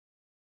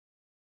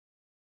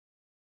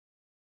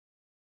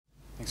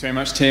Thanks very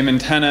much, Tim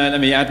and Hannah. Let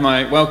me add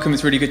my welcome.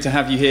 It's really good to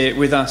have you here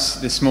with us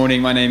this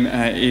morning. My name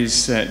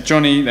is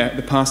Johnny,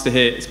 the pastor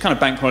here. It's kind of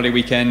bank holiday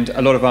weekend.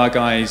 A lot of our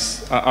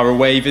guys are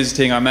away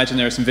visiting. I imagine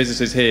there are some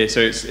visitors here,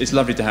 so it's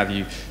lovely to have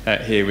you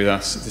here with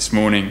us this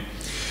morning.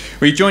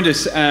 Well, you joined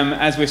us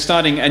as we're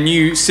starting a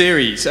new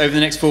series. Over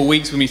the next 4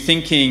 weeks, we'll be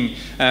thinking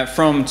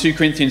from 2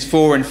 Corinthians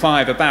 4 and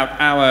 5 about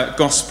our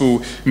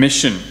gospel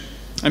mission.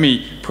 Let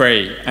me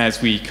pray as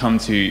we come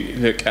to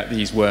look at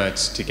these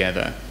words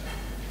together.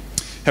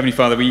 Heavenly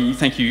Father, we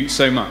thank you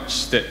so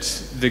much that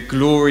the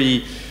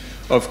glory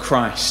of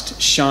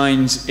Christ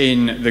shines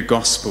in the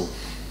gospel.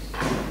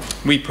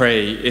 We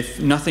pray, if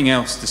nothing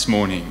else this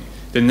morning,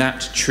 then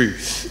that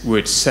truth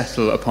would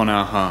settle upon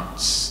our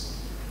hearts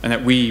and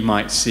that we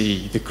might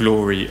see the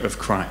glory of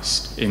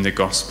Christ in the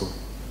gospel.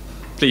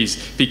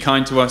 Please be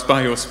kind to us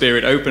by your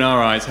Spirit. Open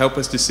our eyes. Help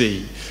us to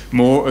see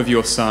more of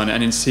your Son,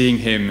 and in seeing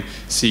him,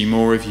 see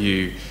more of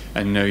you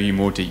and know you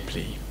more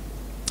deeply.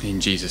 In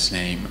Jesus'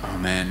 name,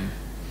 amen.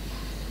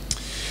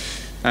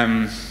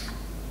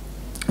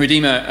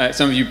 Redeemer,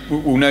 some of you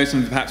will know,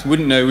 some perhaps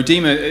wouldn't know,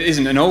 Redeemer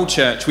isn't an old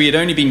church. We had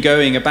only been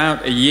going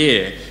about a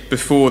year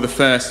before the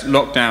first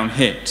lockdown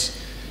hit.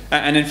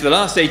 And then for the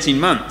last 18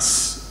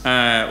 months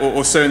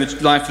or so in the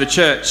life of the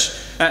church,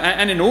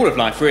 and in all of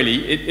life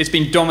really, it's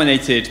been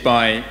dominated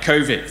by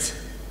COVID.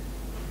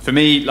 For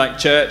me, like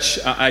church,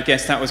 I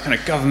guess that was kind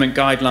of government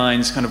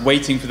guidelines, kind of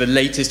waiting for the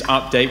latest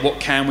update. What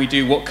can we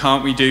do? What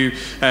can't we do?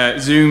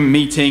 Zoom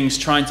meetings,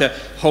 trying to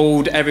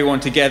hold everyone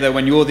together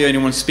when you're the only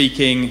one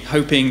speaking,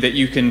 hoping that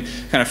you can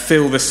kind of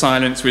fill the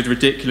silence with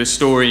ridiculous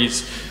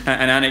stories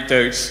and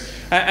anecdotes.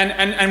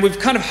 And we've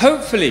kind of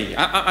hopefully,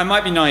 I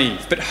might be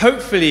naive, but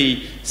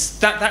hopefully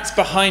that's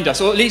behind us,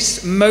 or at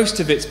least most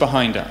of it's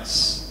behind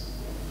us.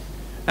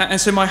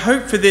 And so my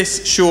hope for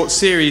this short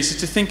series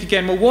is to think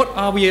again, well, what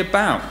are we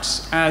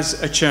about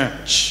as a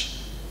church?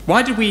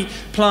 Why did we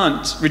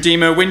plant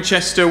Redeemer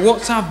Winchester?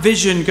 What's our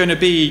vision going to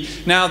be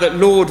now that,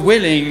 Lord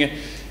willing,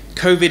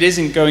 COVID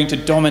isn't going to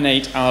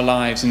dominate our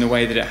lives in the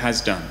way that it has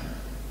done?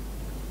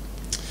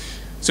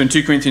 So in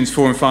 2 Corinthians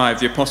 4 and 5,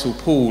 the Apostle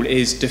Paul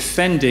is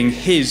defending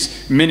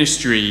his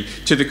ministry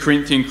to the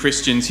Corinthian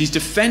Christians. He's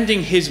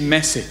defending his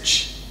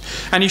message.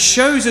 And he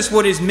shows us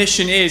what his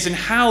mission is and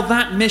how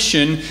that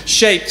mission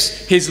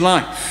shapes his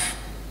life.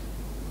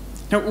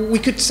 Now, we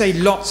could say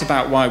lots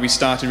about why we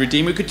started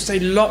Redeem. We could say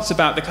lots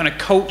about the kind of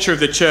culture of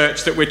the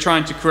church that we're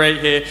trying to create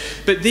here.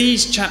 But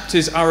these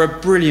chapters are a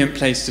brilliant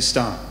place to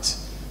start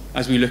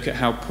as we look at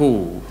how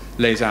Paul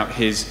lays out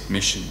his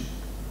mission.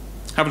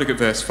 Have a look at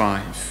verse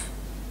 5.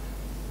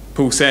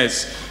 Paul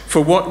says,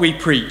 "For what we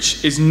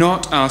preach is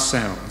not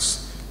ourselves,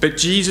 but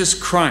Jesus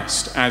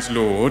Christ as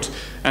Lord,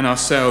 and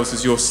ourselves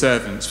as your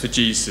servants for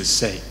Jesus'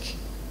 sake."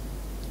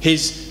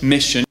 His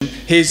mission,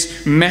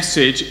 his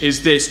message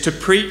is this: to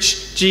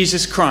preach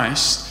Jesus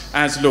Christ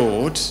as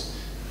Lord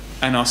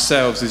and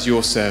ourselves as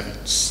your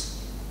servants.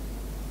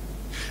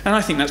 And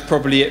I think that's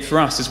probably it for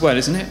us as well,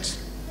 isn't it?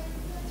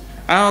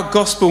 Our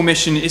gospel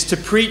mission is to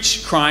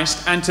preach Christ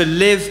and to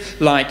live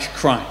like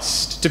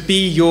Christ, to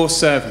be your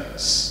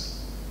servants.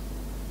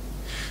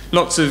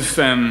 Lots of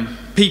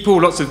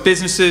people, lots of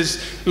businesses,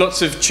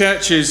 lots of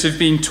churches have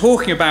been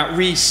talking about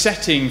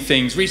resetting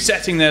things,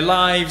 resetting their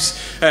lives,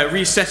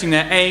 resetting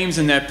their aims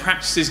and their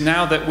practices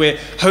now that we're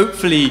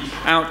hopefully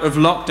out of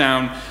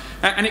lockdown.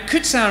 And it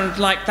could sound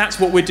like that's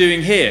what we're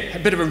doing here, a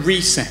bit of a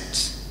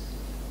reset.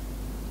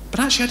 But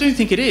actually, I don't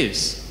think it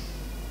is.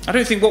 I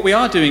don't think what we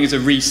are doing is a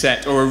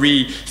reset or a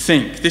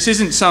rethink. This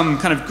isn't some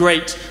kind of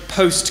great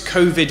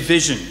post-COVID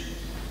vision.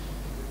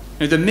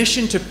 No, the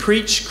mission to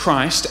preach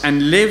Christ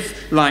and live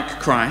like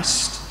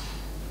Christ,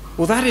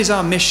 well, that is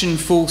our mission,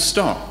 full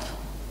stop.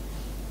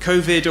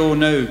 COVID or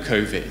no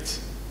COVID.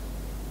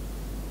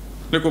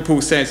 Look what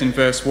Paul says in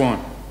verse 1.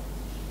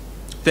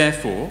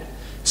 "Therefore,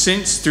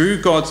 since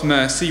through God's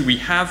mercy we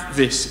have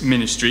this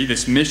ministry,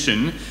 this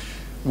mission,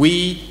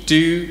 we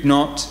do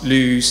not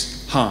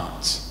lose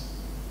heart."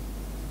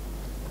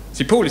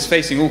 See, Paul is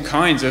facing all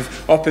kinds of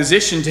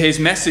opposition to his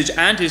message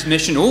and his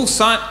mission, all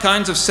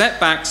kinds of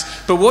setbacks.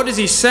 But what does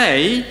he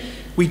say?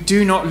 We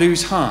do not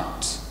lose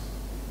heart.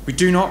 We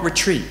do not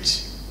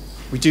retreat.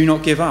 We do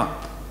not give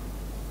up.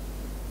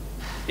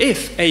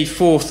 If a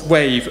fourth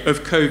wave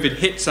of COVID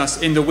hits us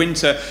in the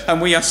winter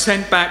and we are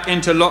sent back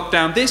into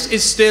lockdown, this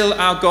is still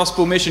our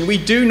gospel mission. We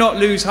do not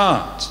lose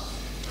heart.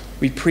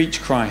 We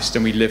preach Christ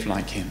and we live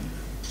like him.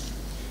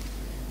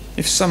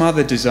 If some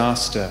other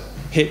disaster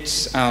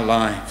hits our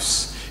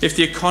lives, if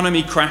the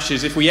economy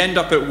crashes, if we end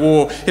up at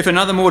war, if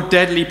another more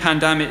deadly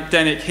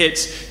pandemic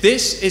hits,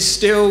 this is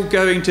still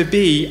going to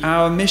be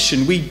our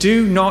mission. We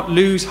do not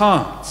lose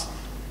heart.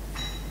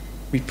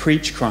 We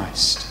preach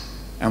Christ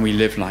and we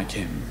live like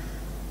him.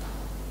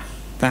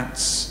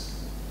 That's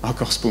our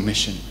gospel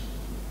mission.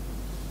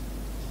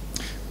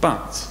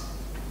 But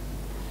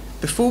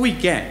before we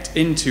get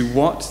into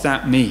what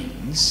that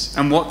means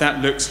and what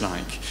that looks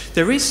like,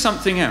 there is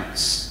something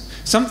else.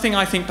 Something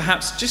I think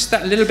perhaps just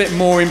that little bit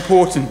more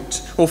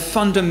important or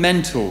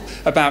fundamental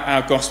about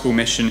our gospel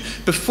mission.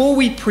 Before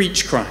we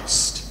preach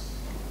Christ,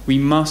 we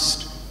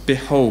must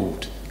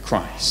behold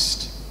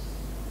Christ.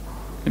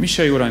 Let me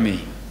show you what I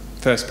mean.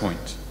 First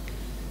point,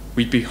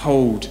 we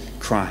behold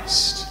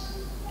Christ.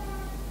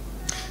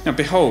 Now,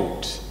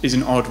 behold is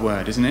an odd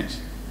word, isn't it?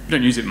 We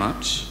don't use it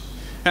much.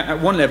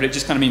 At one level, it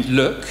just kind of means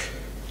look.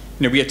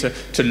 You know, we are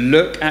to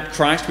look at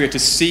Christ, we are to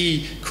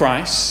see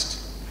Christ.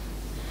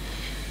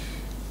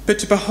 But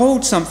to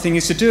behold something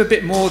is to do a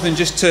bit more than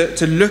just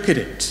to look at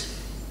it.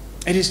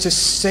 It is to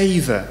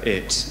savour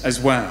it as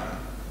well,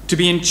 to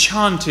be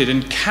enchanted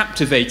and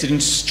captivated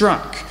and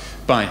struck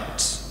by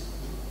it.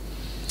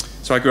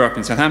 So I grew up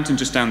in Southampton,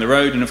 just down the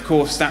road, and of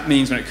course that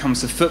means when it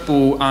comes to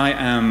football, I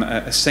am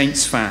a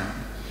Saints fan.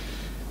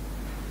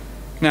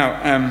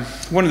 Now,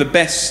 one of the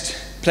best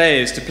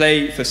players to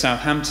play for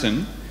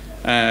Southampton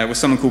was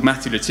someone called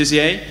Matthew Le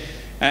Tissier.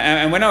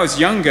 And when I was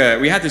younger,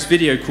 we had this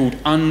video called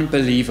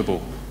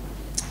Unbelievable.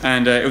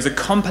 And it was a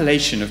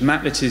compilation of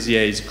Matt Le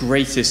Tissier's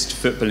greatest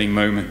footballing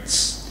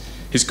moments.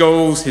 His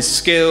goals, his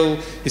skill,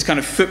 his kind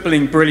of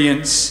footballing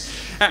brilliance.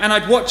 And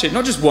I'd watch it,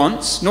 not just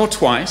once, nor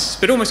twice,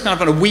 but almost kind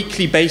of on a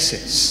weekly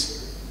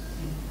basis.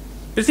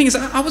 But the thing is,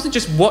 I wasn't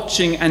just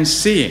watching and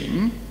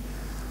seeing,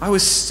 I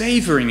was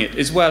savouring it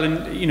as well.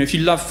 And, you know, if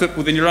you love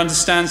football, then you'll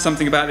understand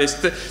something about this.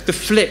 The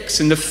flicks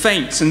and the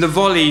feints and the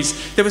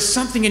volleys, there was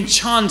something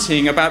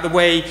enchanting about the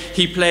way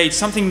he played,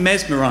 something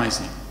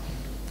mesmerising.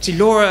 See,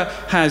 Laura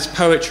has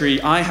poetry,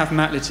 I have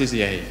Matt Le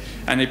Tissier,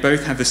 and they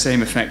both have the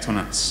same effect on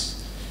us.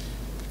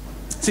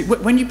 See,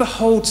 when you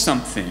behold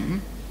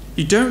something,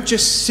 you don't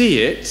just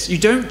see it, you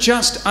don't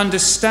just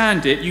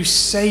understand it, you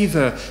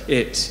savour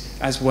it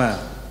as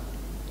well.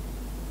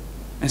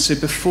 And so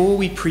before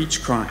we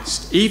preach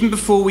Christ, even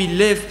before we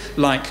live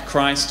like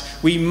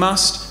Christ, we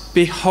must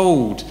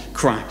behold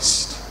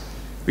Christ.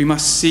 We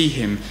must see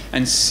him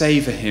and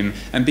savour him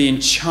and be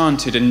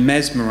enchanted and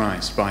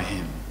mesmerised by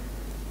him.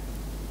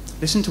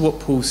 Listen to what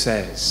Paul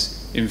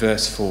says in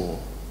verse 4.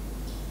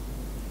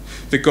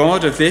 The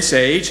God of this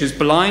age has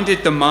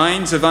blinded the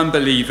minds of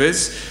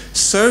unbelievers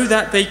so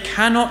that they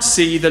cannot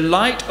see the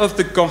light of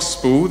the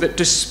gospel that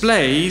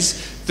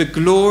displays the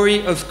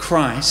glory of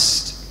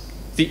Christ,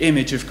 the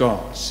image of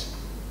God.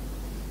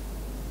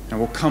 Now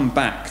we'll come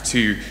back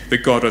to the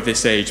God of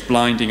this age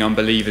blinding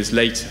unbelievers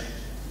later.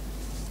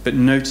 But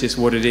notice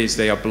what it is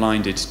they are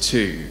blinded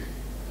to.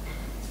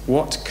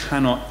 What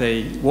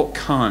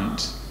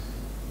can't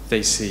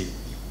they see?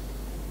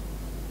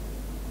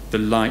 The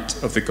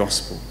light of the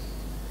gospel.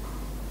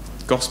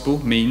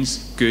 Gospel means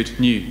good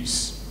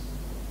news.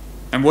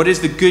 And what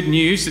is the good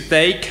news that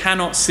they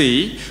cannot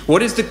see?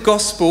 What is the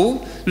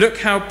gospel? Look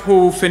how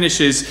Paul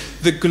finishes.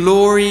 The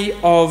glory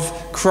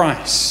of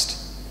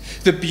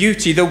Christ. The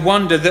beauty, the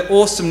wonder, the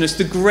awesomeness,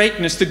 the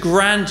greatness, the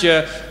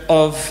grandeur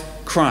of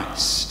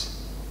Christ.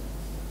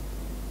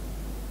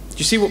 Do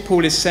you see what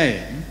Paul is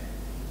saying?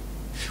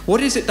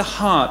 What is at the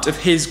heart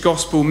of his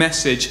gospel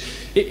message?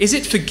 Is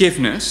it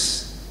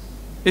forgiveness?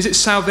 Is it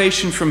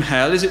salvation from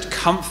hell? Is it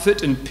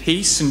comfort and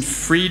peace and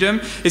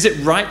freedom? Is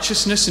it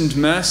righteousness and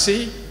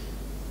mercy?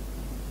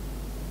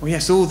 Well,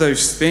 yes, all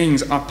those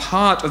things are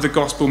part of the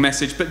gospel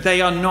message, but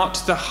they are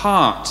not the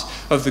heart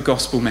of the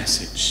gospel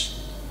message.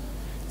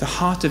 The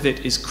heart of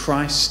it is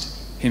Christ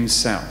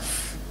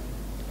himself,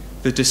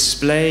 the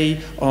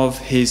display of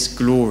his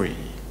glory,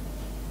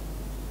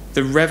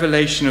 the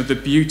revelation of the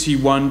beauty,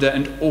 wonder,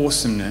 and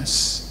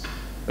awesomeness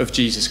of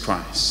Jesus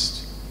Christ.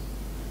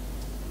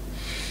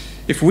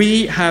 If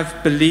we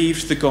have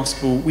believed the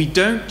gospel, we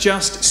don't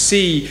just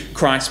see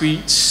Christ,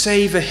 we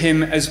savour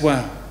him as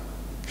well.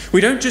 We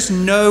don't just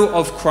know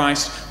of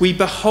Christ, we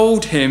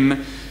behold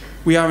him,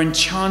 we are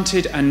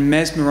enchanted and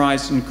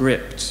mesmerised and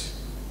gripped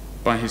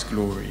by his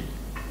glory.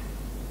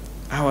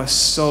 Our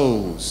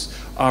souls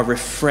are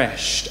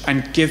refreshed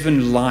and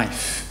given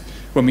life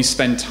when we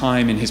spend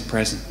time in his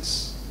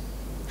presence.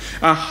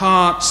 Our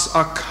hearts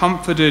are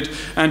comforted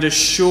and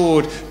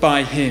assured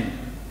by him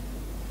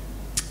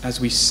as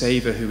we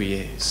savour who he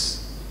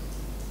is.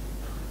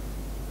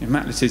 And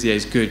Matt Le Tissier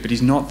is good, but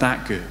he's not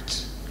that good.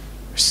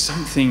 There's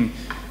something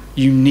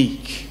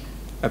unique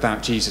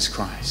about Jesus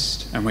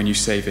Christ and when you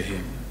savour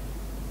him.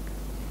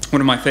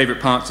 One of my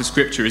favourite parts of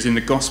Scripture is in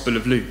the Gospel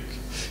of Luke.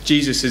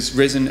 Jesus has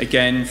risen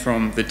again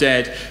from the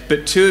dead,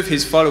 but two of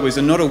his followers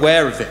are not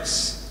aware of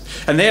this.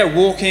 And they are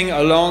walking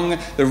along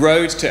the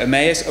road to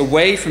Emmaus,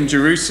 away from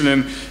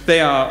Jerusalem. They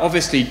are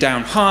obviously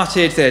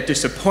downhearted, they're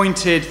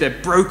disappointed,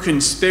 they're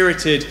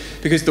broken-spirited,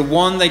 because the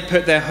one they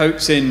put their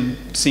hopes in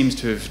seems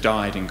to have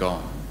died and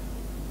gone.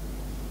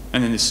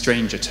 And then this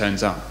stranger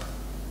turns up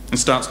and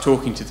starts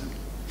talking to them.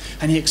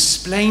 And he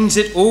explains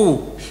it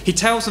all. He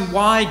tells them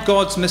why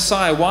God's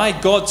Messiah, why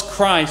God's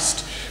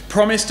Christ,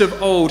 promised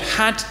of old,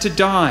 had to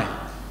die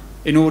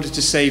in order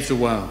to save the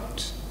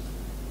world.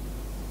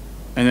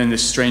 And then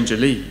this stranger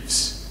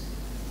leaves,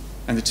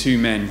 and the two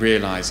men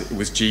realize it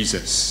was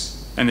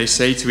Jesus. And they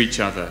say to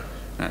each other,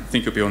 and I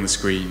think it'll be on the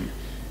screen,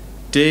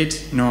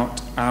 "Did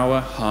not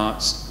our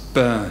hearts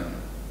burn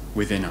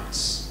within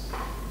us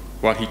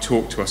while he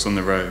talked to us on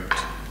the road,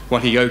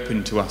 while he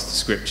opened to us the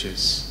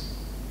Scriptures?"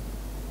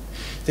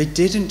 They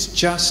didn't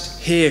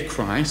just hear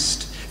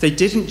Christ, They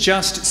didn't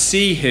just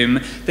see him,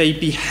 they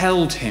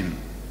beheld him.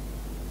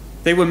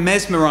 They were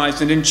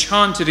mesmerized and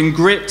enchanted and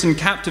gripped and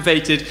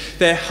captivated.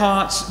 Their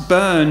hearts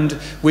burned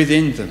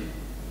within them.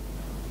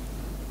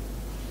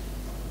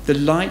 The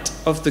light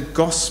of the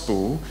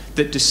gospel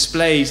that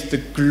displays the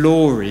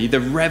glory, the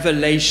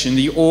revelation,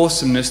 the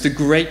awesomeness, the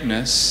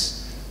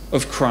greatness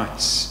of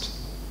Christ.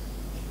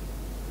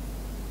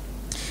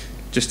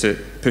 Just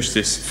to push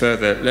this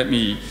further, let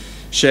me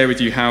share with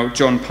you how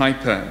John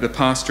Piper, the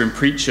pastor and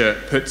preacher,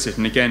 puts it.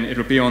 And again,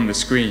 it'll be on the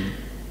screen.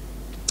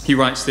 He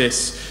writes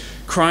this: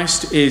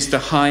 Christ is the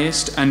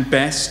highest and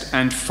best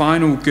and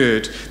final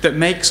good that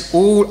makes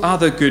all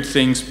other good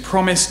things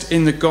promised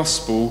in the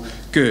gospel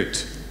good.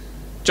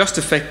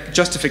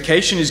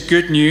 Justification is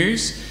good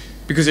news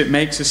because it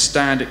makes us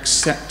stand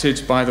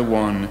accepted by the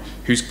one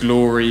whose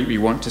glory we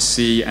want to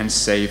see and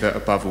savour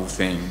above all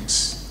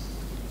things.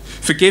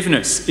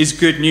 Forgiveness is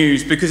good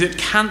news because it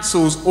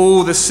cancels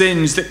all the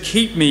sins that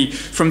keep me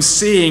from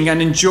seeing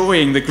and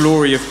enjoying the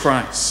glory of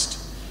Christ.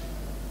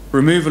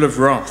 Removal of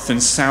wrath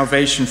and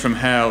salvation from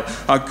hell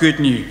are good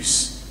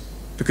news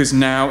because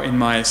now in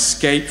my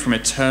escape from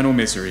eternal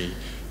misery,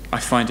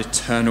 I find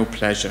eternal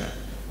pleasure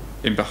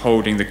in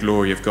beholding the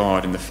glory of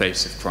God in the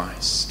face of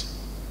Christ.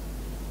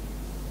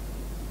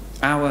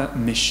 Our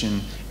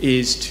mission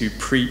is to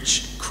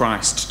preach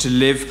Christ, to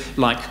live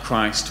like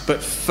Christ,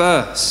 but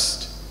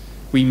first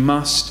we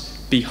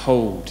must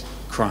behold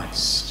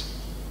Christ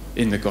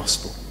in the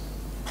gospel,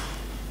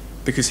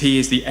 because he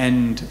is the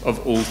end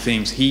of all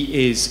things.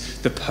 He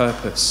is the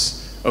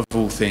purpose of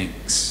all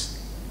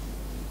things.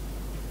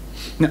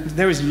 Now,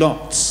 there is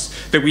lots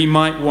that we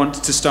might want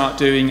to start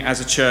doing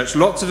as a church,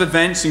 lots of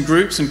events and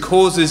groups and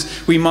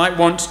causes we might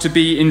want to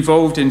be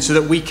involved in so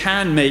that we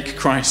can make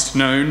Christ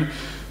known.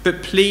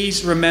 But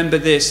please remember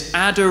this: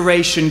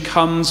 adoration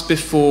comes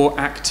before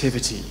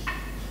activity.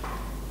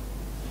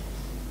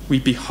 We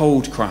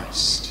behold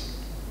Christ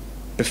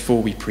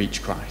before we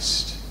preach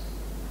Christ.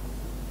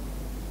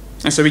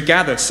 And so we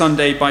gather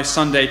Sunday by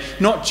Sunday,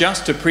 not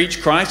just to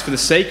preach Christ for the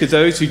sake of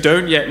those who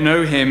don't yet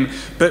know him,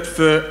 but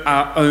for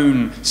our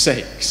own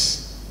sakes.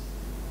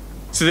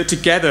 So that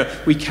together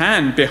we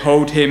can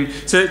behold him,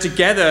 so that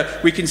together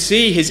we can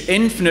see his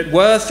infinite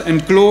worth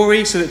and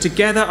glory, so that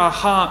together our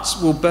hearts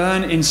will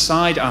burn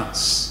inside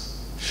us,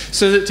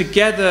 so that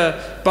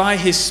together by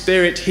his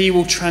Spirit he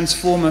will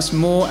transform us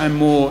more and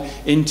more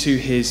into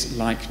his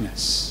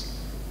likeness.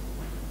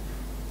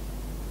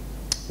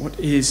 What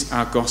is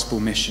our gospel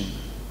mission?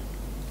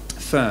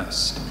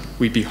 First,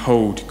 we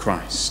behold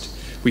Christ.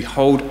 We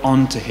hold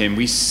on to him.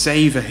 We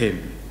savour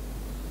him.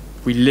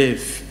 We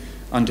live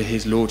under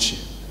his lordship.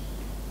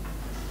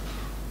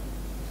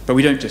 But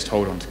we don't just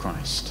hold on to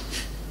Christ.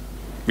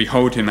 We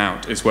hold him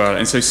out as well.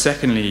 And so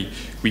secondly,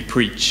 we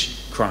preach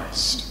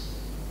Christ.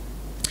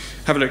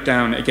 Have a look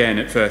down again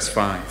at verse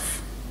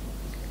 5.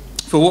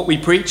 For what we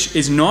preach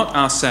is not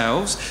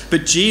ourselves,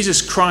 but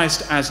Jesus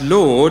Christ as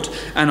Lord,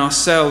 and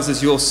ourselves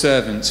as your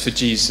servants for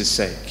Jesus'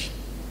 sake.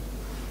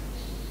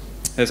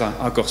 There's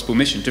our gospel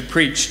mission, to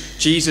preach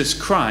Jesus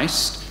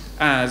Christ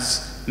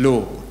as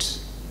Lord.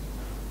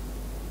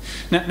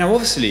 Now,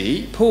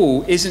 obviously,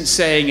 Paul isn't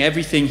saying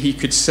everything he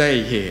could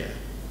say here.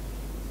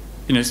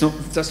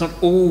 That's not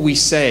all we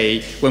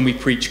say when we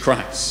preach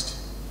Christ.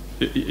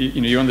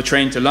 You're on the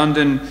train to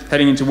London,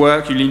 heading into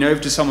work, you lean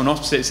over to someone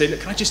opposite and say, look,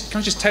 can I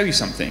just tell you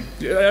something?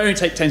 It'll only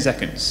take 10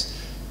 seconds.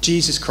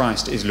 Jesus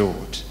Christ is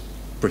Lord.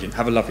 Brilliant.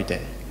 Have a lovely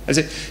day.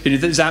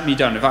 Does that me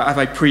done? Have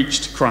I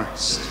preached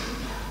Christ?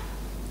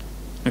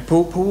 Now,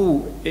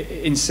 Paul,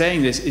 in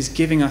saying this, is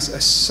giving us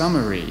a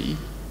summary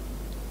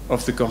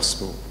of the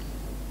gospel.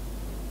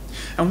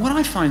 And what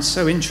I find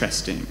so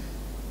interesting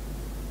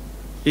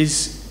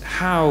is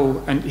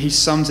how, and he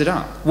sums it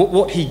up,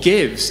 what he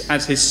gives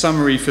as his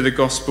summary for the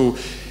gospel.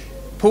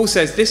 Paul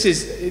says, this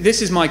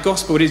is my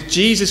gospel. It is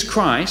Jesus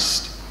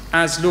Christ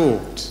as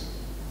Lord.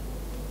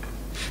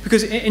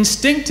 Because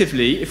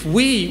instinctively, if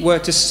we were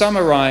to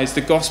summarize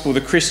the gospel,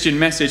 the Christian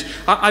message,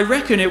 I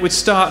reckon it would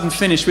start and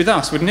finish with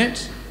us, wouldn't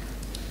it?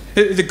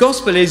 The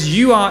gospel is,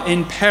 you are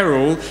in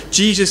peril,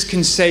 Jesus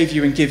can save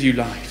you and give you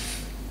life.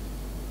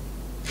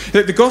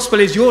 The gospel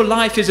is, your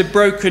life is a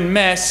broken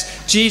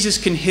mess, Jesus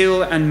can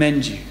heal and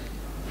mend you.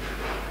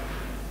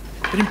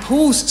 But in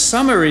Paul's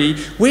summary,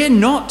 we're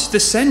not the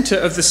centre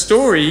of the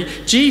story,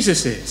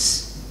 Jesus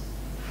is.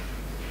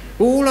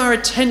 All our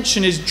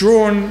attention is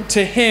drawn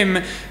to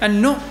him,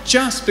 and not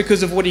just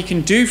because of what he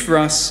can do for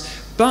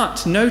us,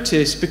 but,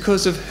 notice,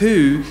 because of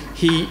who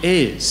he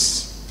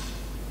is.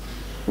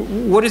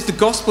 What is the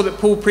gospel that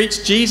Paul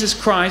preached? Jesus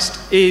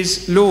Christ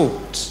is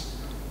Lord.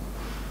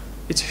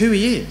 It's who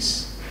he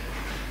is.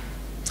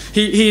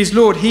 He is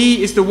Lord.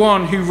 He is the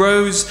one who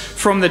rose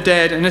from the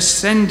dead and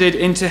ascended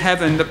into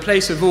heaven, the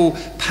place of all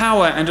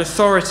power and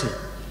authority.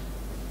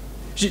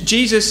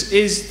 Jesus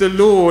is the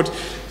Lord.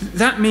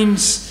 That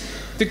means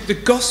the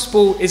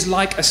gospel is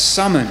like a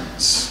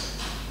summons.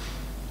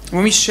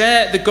 When we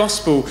share the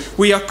gospel,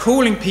 we are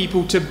calling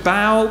people to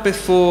bow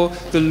before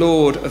the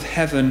Lord of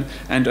heaven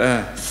and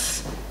earth.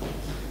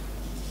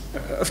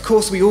 Of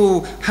course, we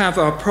all have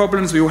our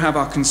problems, we all have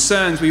our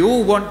concerns, we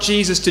all want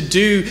Jesus to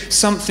do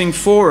something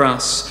for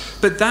us,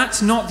 but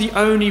that's not the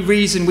only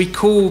reason we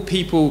call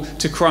people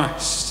to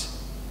Christ.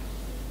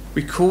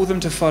 We call them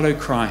to follow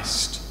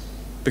Christ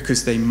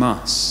because they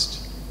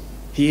must.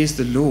 He is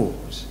the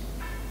Lord.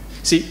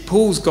 See,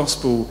 Paul's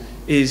gospel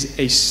is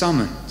a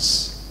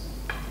summons.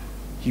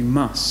 You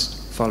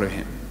must follow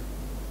him.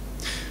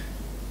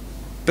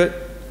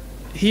 But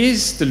he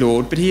is the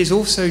Lord, but he is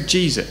also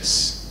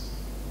Jesus.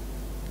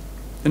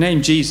 The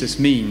name Jesus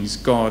means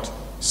God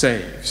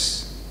saves.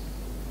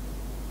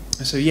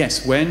 So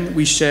yes, when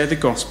we share the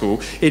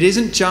gospel, it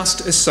isn't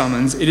just a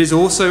summons, it is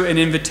also an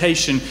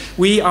invitation.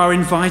 We are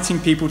inviting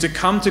people to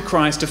come to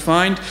Christ to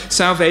find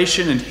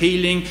salvation and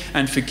healing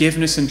and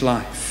forgiveness and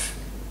life.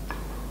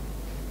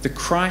 The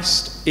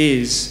Christ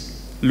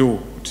is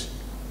Lord.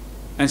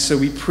 And so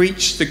we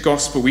preach the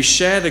gospel, we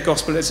share the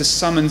gospel as a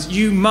summons.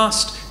 You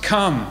must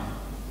come.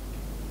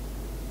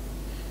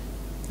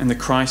 And the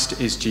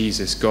Christ is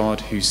Jesus, God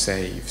who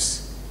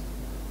saves.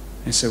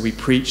 And so we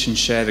preach and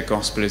share the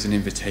gospel as an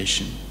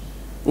invitation.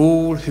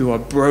 All who are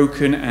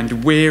broken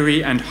and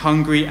weary and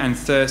hungry and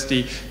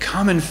thirsty,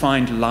 come and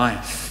find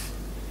life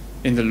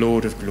in the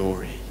Lord of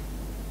glory,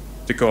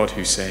 the God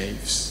who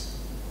saves.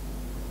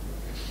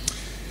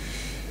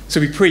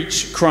 So we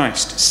preach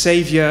Christ,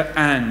 Saviour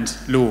and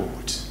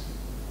Lord.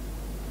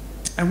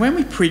 And when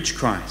we preach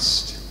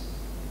Christ,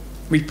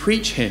 we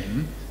preach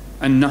him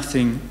and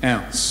nothing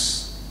else.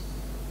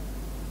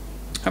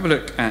 Have a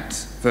look at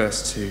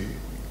verse 2.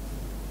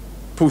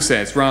 Paul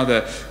says,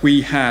 "Rather,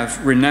 we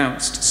have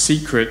renounced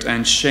secret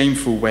and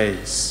shameful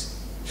ways.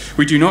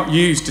 We do not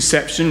use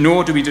deception,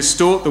 nor do we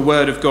distort the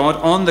word of God.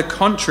 On the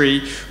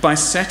contrary, by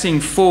setting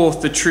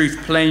forth the truth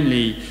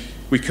plainly,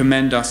 we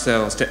commend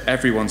ourselves to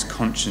everyone's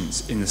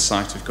conscience in the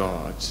sight of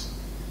God."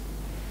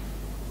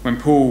 When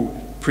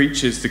Paul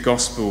preaches the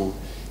gospel,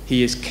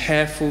 he is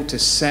careful to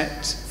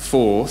set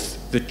forth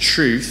the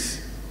truth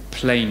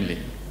plainly.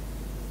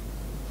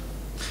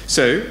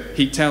 So,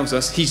 he tells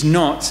us he's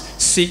not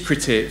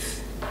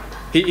secretive.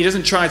 He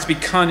doesn't try to be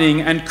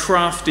cunning and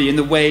crafty in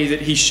the way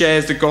that he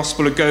shares the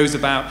gospel or goes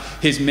about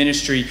his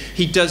ministry.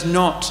 He does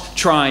not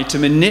try to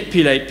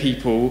manipulate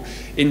people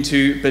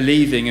into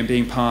believing and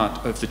being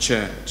part of the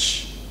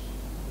church.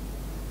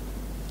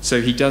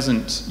 So he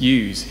doesn't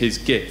use his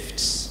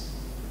gifts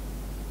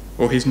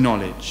or his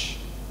knowledge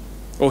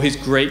or his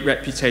great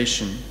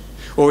reputation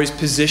or his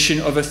position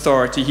of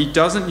authority. He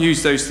doesn't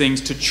use those things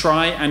to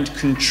try and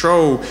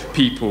control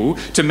people,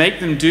 to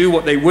make them do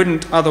what they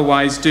wouldn't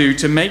otherwise do,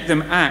 to make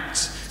them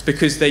act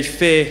because they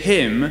fear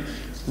him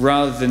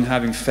rather than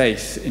having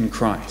faith in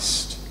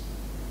Christ.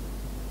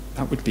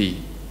 That would be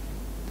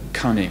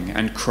cunning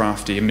and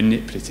crafty and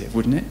manipulative,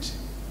 wouldn't it?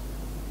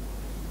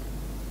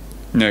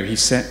 No, he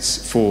sets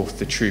forth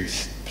the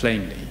truth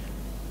plainly.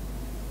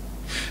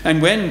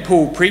 And when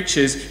Paul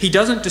preaches, he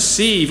doesn't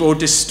deceive or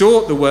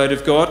distort the word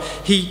of God.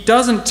 He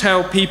doesn't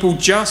tell people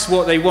just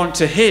what they want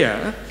to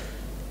hear.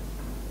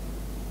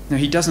 No,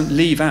 he doesn't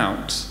leave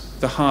out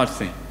the hard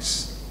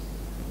things.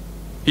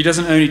 He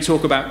doesn't only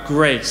talk about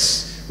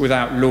grace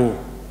without law.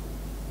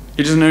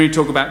 He doesn't only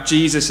talk about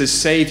Jesus as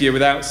Saviour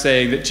without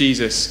saying that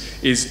Jesus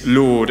is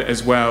Lord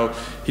as well.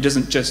 He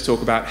doesn't just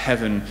talk about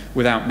heaven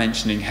without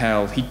mentioning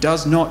hell. He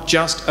does not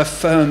just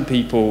affirm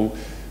people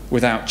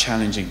without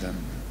challenging them.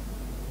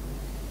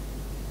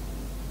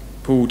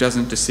 Paul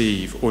doesn't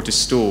deceive or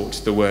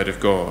distort the word of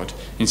God.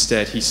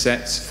 Instead, he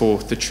sets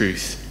forth the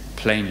truth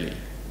plainly.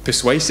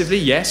 Persuasively,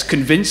 yes.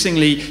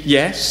 Convincingly,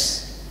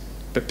 yes.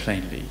 But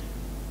plainly.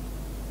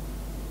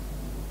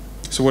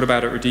 So what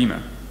about at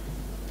Redeemer?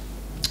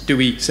 Do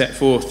we set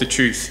forth the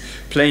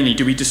truth plainly?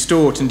 Do we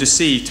distort and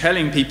deceive,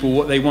 telling people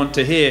what they want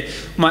to hear?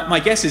 My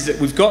guess is that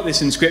we've got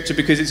this in Scripture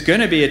because it's going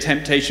to be a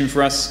temptation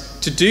for us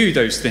to do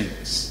those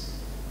things,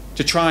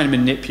 to try and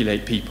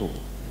manipulate people,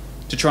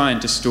 to try and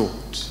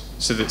distort,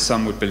 so that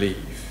some would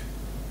believe.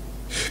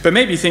 But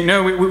maybe you think,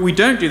 no, we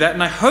don't do that,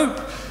 and I hope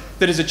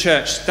that as a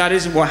church that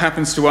isn't what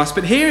happens to us.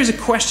 But here is a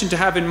question to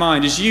have in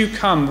mind as you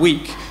come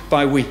week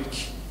by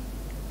week.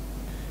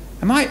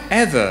 Am I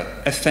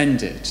ever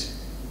offended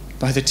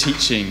by the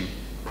teaching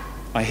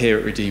I hear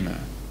at Redeemer?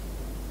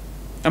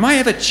 Am I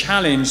ever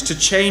challenged to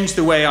change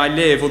the way I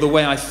live or the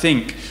way I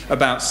think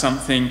about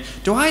something?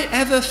 Do I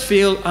ever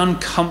feel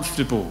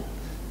uncomfortable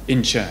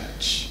in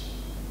church?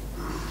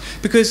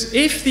 Because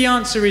if the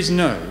answer is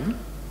no,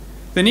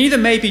 then either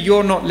maybe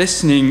you're not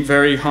listening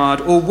very hard,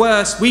 or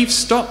worse, we've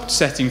stopped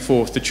setting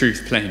forth the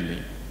truth plainly.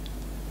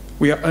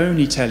 We are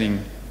only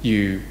telling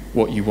you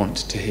what you want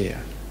to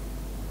hear.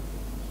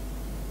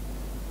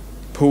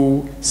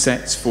 Paul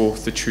sets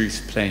forth the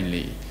truth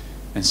plainly,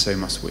 and so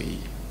must we.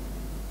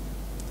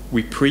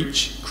 We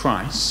preach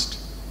Christ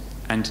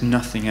and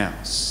nothing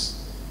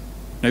else.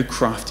 No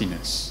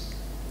craftiness,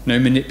 no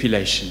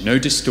manipulation, no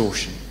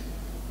distortion.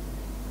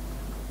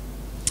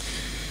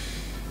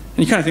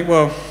 And you kind of think,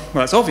 well,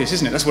 that's obvious,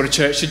 isn't it? That's what a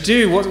church should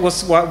do.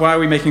 Why are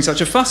we making such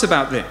a fuss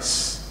about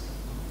this?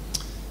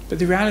 But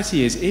the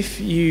reality is,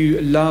 if you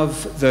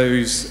love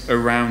those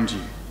around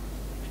you,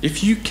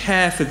 if you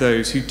care for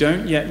those who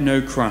don't yet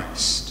know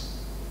Christ,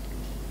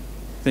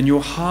 then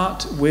your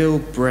heart will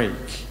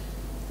break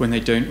when they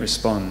don't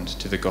respond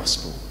to the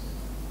gospel.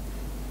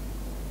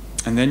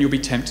 And then you'll be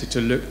tempted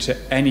to look to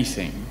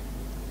anything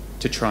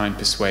to try and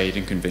persuade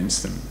and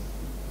convince them.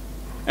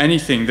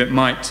 Anything that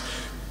might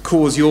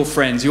cause your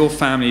friends, your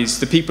families,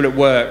 the people at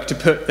work to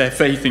put their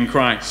faith in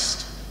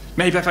Christ.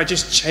 Maybe if I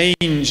just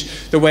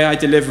change the way I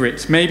deliver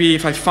it, maybe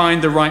if I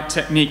find the right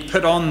technique,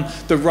 put on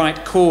the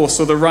right course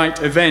or the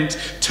right event,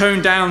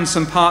 tone down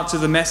some parts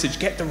of the message,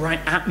 get the right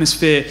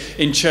atmosphere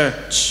in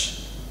church.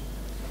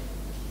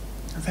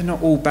 They're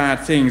not all bad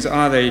things,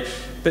 are they?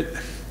 But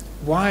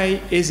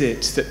why is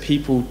it that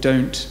people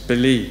don't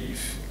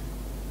believe?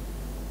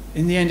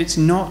 In the end, it's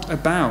not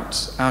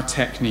about our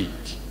technique.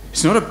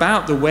 It's not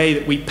about the way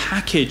that we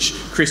package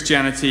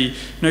Christianity.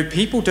 No,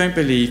 people don't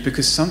believe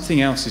because something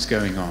else is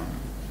going on.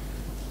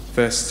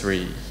 Verse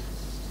 3.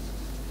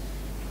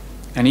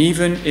 And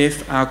even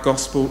if our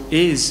gospel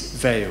is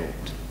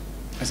veiled,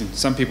 as in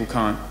some people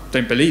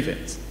don't believe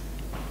it,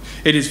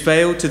 it is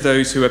veiled to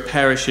those who are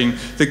perishing.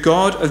 The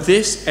God of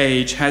this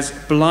age has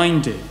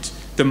blinded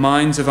the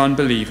minds of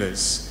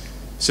unbelievers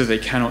so they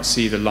cannot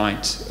see the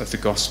light of the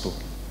gospel.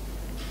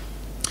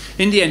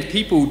 In the end,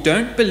 people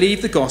don't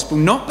believe the gospel,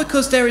 not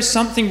because there is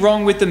something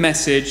wrong with the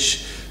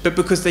message, but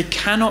because they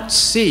cannot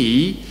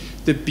see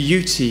the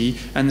beauty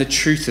and the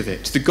truth of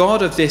it. The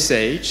God of this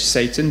age,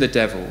 Satan, the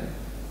devil,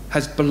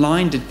 has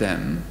blinded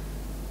them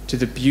to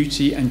the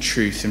beauty and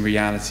truth and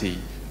reality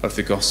of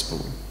the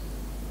gospel.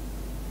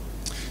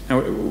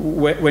 Now,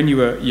 when you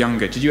were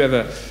younger, did you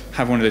ever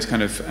have one of those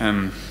kind of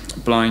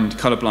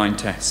colour-blind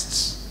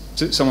tests?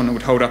 So someone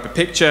would hold up a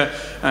picture,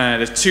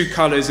 there's two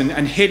colours,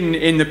 and hidden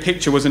in the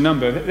picture was a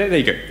number. There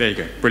you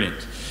go,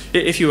 brilliant.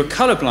 If you were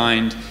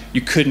colour-blind,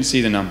 you couldn't see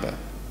the number.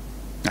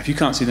 Now, if you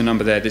can't see the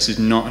number there, this is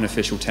not an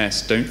official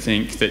test. Don't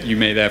think that you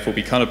may therefore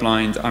be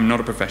colour-blind. I'm not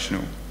a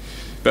professional.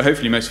 But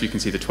hopefully most of you can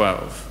see the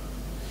 12.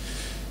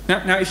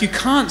 Now, if you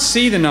can't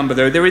see the number,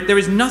 though, there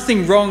is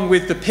nothing wrong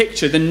with the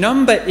picture. The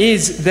number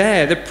is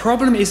there. The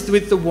problem is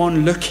with the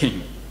one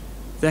looking.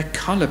 They're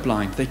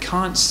colour-blind. They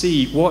can't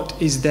see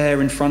what is there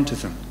in front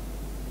of them.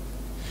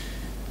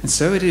 And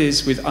so it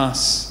is with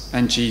us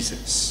and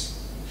Jesus.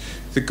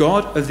 The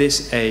God of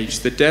this age,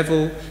 the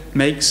devil,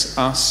 makes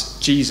us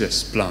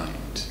Jesus blind.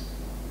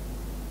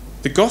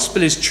 The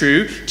gospel is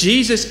true.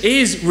 Jesus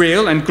is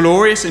real and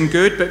glorious and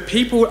good, but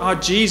people are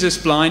Jesus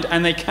blind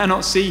and they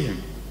cannot see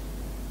him.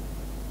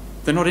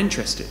 They're not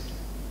interested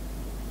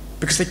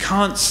because they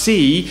can't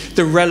see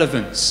the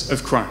relevance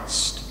of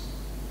Christ.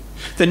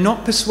 They're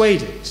not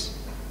persuaded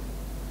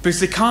because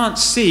they can't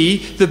see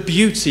the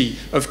beauty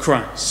of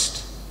Christ.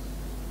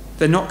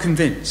 They're not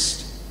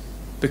convinced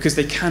because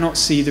they cannot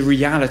see the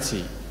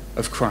reality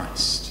of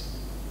Christ.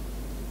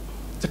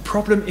 The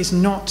problem is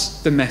not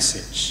the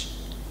message.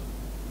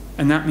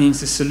 And that means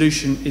the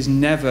solution is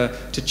never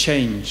to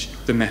change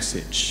the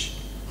message.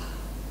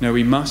 No,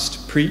 we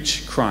must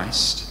preach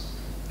Christ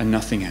and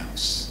nothing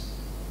else.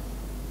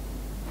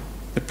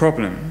 The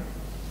problem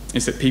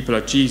is that people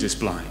are Jesus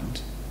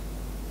blind.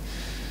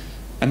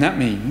 And that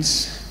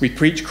means we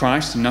preach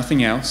Christ and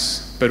nothing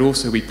else, but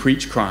also we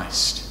preach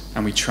Christ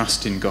and we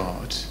trust in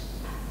God.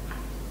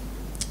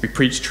 We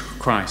preach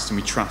Christ and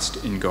we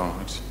trust in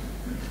God.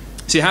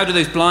 See, how do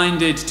those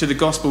blinded to the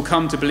gospel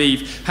come to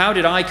believe? How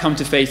did I come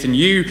to faith and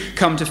you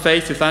come to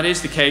faith? If that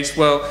is the case,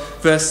 well,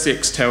 verse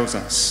 6 tells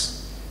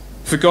us,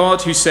 "For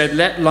God, who said,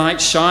 'Let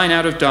light shine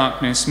out of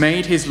darkness,'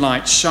 made his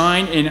light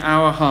shine in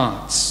our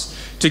hearts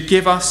to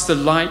give us the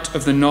light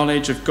of the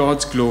knowledge of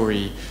God's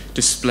glory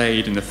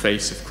displayed in the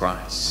face of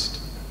Christ."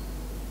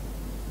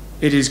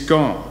 It is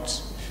God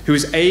who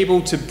is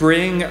able to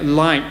bring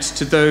light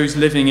to those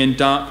living in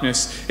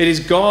darkness. It is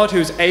God who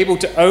is able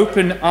to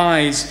open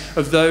eyes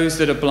of those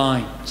that are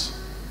blind.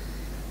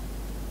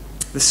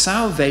 The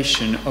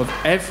salvation of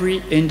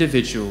every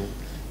individual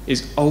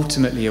is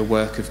ultimately a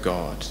work of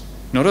God.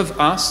 Not of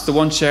us, the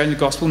ones sharing the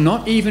gospel,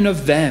 not even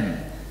of them,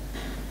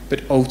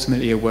 but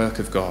ultimately a work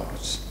of God.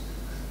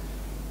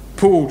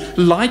 Paul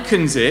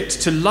likens it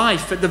to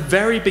life at the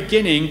very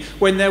beginning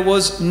when there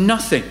was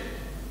nothing.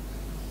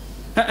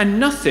 And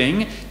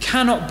nothing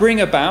cannot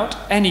bring about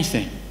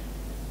anything.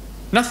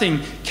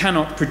 Nothing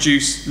cannot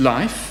produce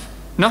life.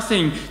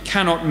 Nothing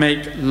cannot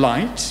make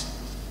light.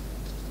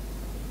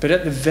 But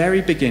at the very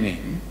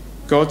beginning,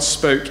 God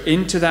spoke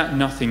into that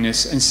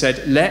nothingness and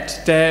said,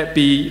 "Let there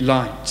be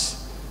light."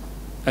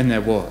 And there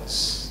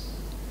was.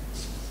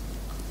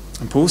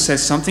 And Paul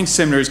says something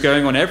similar is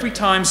going on every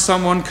time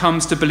someone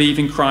comes to believe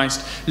in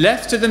Christ.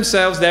 Left to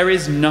themselves, there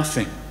is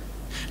nothing.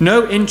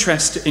 No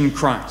interest in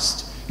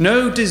Christ.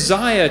 No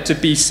desire to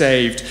be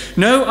saved,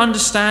 no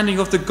understanding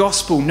of the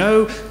gospel,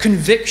 no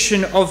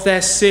conviction of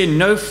their sin,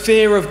 no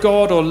fear of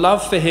God or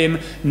love for him,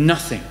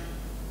 nothing.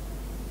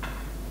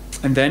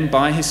 And then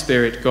by his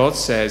Spirit, God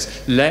says,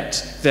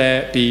 "Let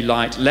there be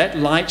light. Let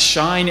light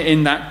shine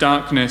in that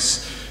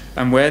darkness."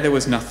 And where there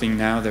was nothing,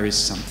 now there is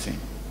something.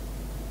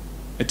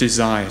 A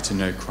desire to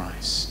know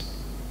Christ,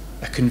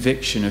 a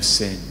conviction of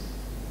sin,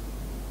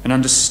 an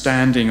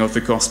understanding of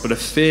the gospel, a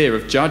fear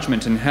of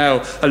judgment and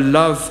hell, a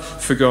love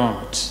for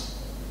God.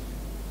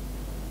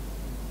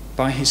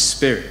 By his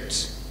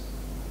Spirit,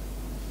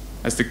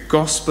 as the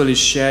gospel is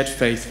shared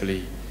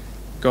faithfully,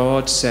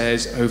 God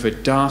says over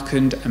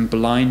darkened and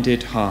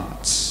blinded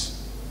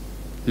hearts,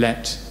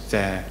 let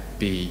there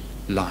be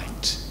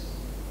light.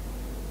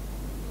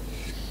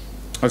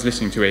 I was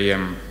listening to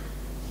a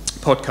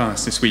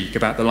podcast this week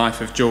about the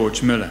life of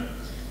George Muller.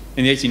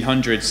 In the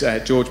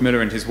 1800s, George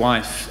Muller and his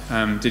wife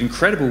did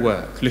incredible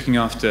work looking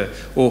after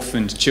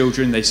orphaned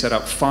children. They set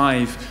up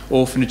 5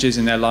 orphanages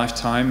in their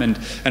lifetime, and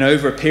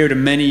over a period of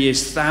many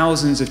years,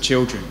 thousands of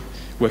children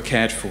were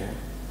cared for.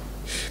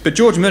 But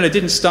George Muller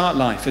didn't start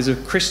life as a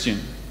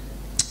Christian.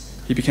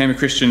 He became a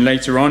Christian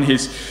later on.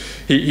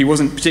 He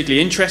wasn't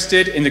particularly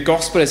interested in the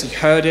gospel as he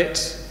heard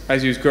it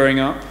as he was growing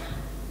up.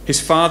 His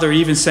father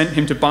even sent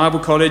him to Bible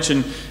college,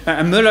 and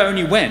Muller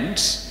only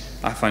went,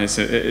 I find it's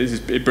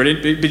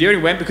brilliant, but he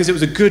only went because it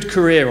was a good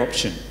career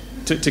option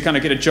to kind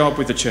of get a job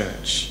with the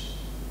church.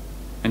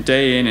 And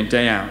day in and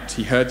day out,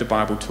 he heard the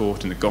Bible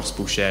taught and the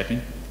gospel shared,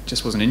 and he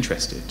just wasn't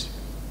interested.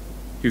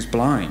 He was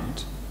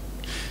blind.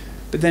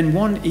 But then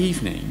one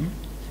evening,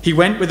 he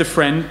went with a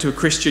friend to a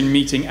Christian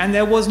meeting, and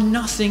there was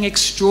nothing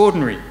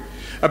extraordinary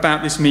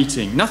about this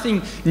meeting,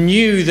 nothing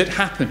new that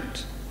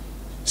happened.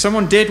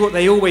 Someone did what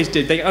they always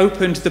did. They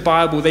opened the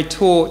Bible, they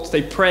taught,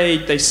 they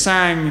prayed, they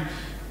sang,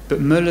 but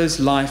Muller's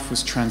life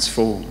was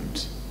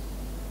transformed.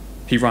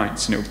 He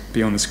writes, and it will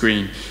be on the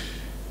screen,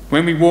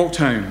 "When we walked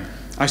home,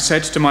 I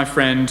said to my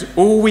friend,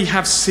 all we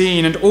have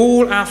seen and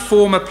all our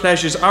former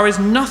pleasures are as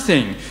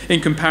nothing in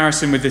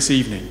comparison with this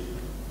evening.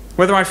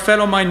 Whether I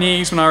fell on my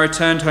knees when I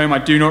returned home, I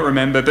do not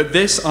remember, but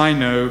this I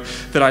know,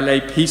 that I lay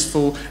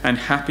peaceful and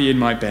happy in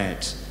my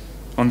bed.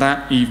 On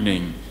that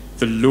evening,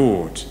 the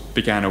Lord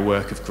began a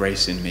work of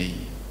grace in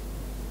me."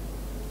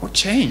 What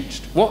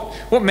changed?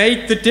 What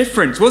made the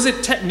difference? Was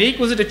it technique?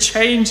 Was it a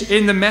change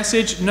in the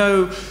message?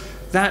 No,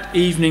 that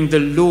evening the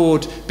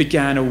Lord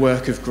began a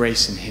work of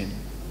grace in him.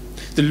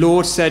 The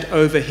Lord said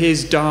over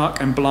his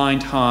dark and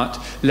blind heart,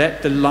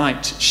 let the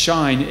light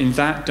shine in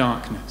that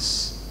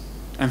darkness.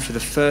 And for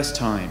the first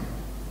time,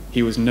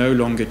 he was no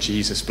longer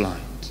Jesus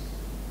blind.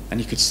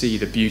 And he could see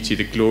the beauty,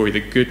 the glory, the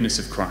goodness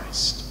of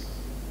Christ.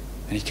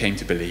 And he came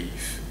to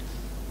believe.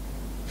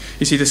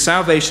 You see, the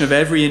salvation of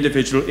every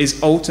individual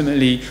is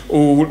ultimately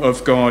all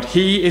of God.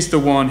 He is the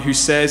one who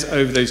says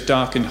over those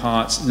darkened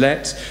hearts,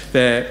 let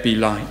there be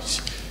light.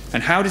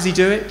 And how does he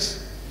do it?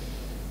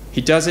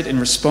 He does it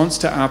in response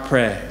to our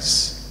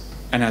prayers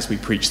and as we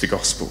preach the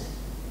gospel,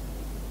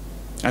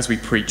 as we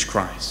preach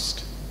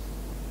Christ.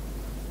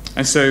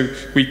 And so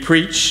we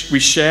preach, we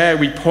share,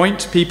 we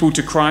point people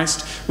to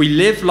Christ, we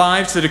live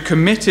lives that are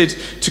committed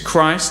to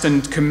Christ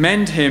and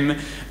commend him,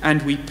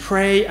 and we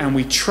pray and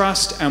we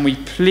trust and we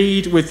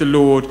plead with the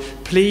Lord,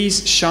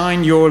 please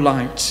shine your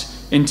light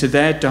into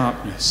their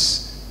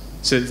darkness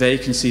so that they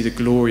can see the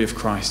glory of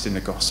Christ in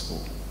the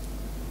gospel.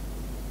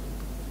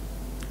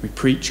 We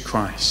preach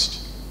Christ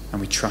and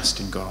we trust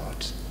in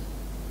God.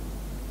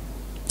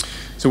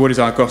 So what is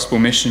our gospel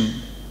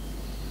mission?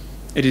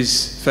 It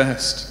is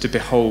first to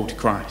behold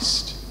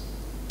Christ,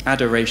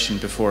 adoration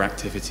before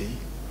activity.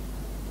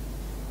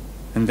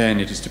 And then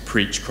it is to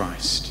preach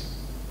Christ.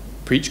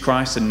 Preach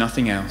Christ and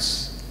nothing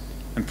else,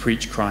 and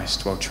preach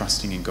Christ while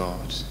trusting in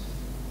God,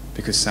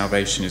 because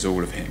salvation is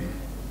all of him.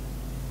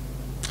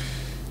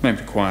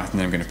 Moment of quiet, and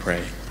then I'm going to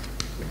pray.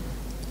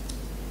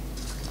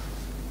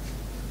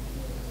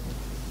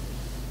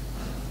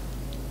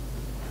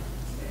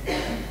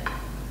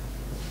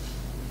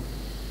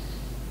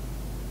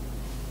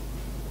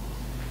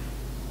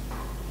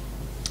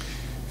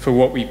 For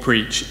what we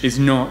preach is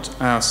not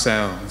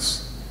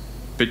ourselves,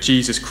 but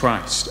Jesus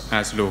Christ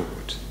as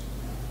Lord,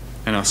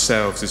 and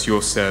ourselves as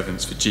your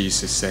servants for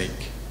Jesus'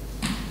 sake.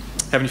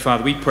 Heavenly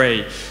Father, we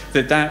pray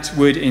that that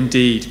would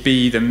indeed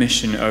be the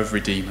mission of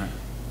Redeemer.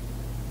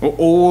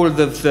 All of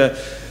the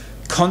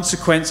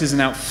consequences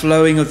and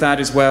outflowing of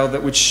that as well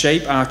that would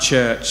shape our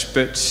church,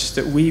 but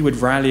that we would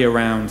rally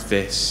around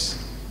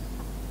this,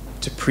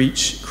 to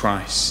preach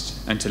Christ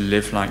and to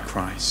live like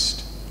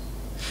Christ.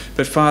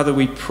 But Father,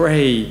 we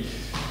pray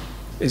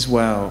as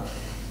well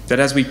that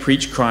as we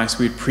preach Christ,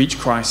 we would preach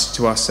Christ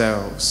to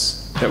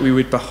ourselves, that we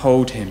would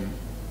behold him,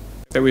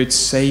 that we would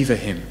savour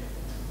him,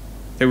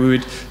 that we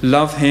would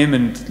love him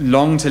and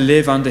long to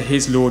live under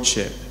his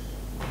lordship.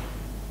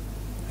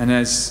 And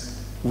as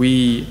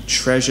we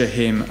treasure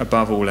him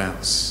above all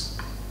else,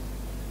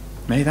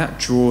 may that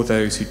draw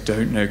those who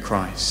don't know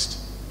Christ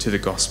to the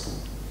gospel.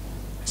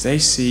 As they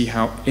see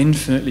how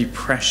infinitely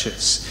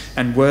precious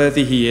and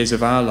worthy he is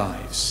of our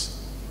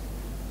lives,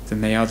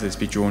 then may others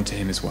be drawn to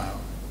him as well,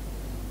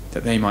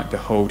 that they might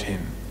behold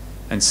him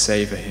and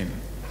savour him,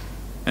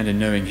 and in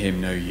knowing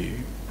him know you.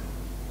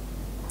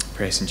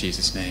 Praise in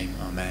Jesus' name.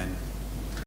 Amen.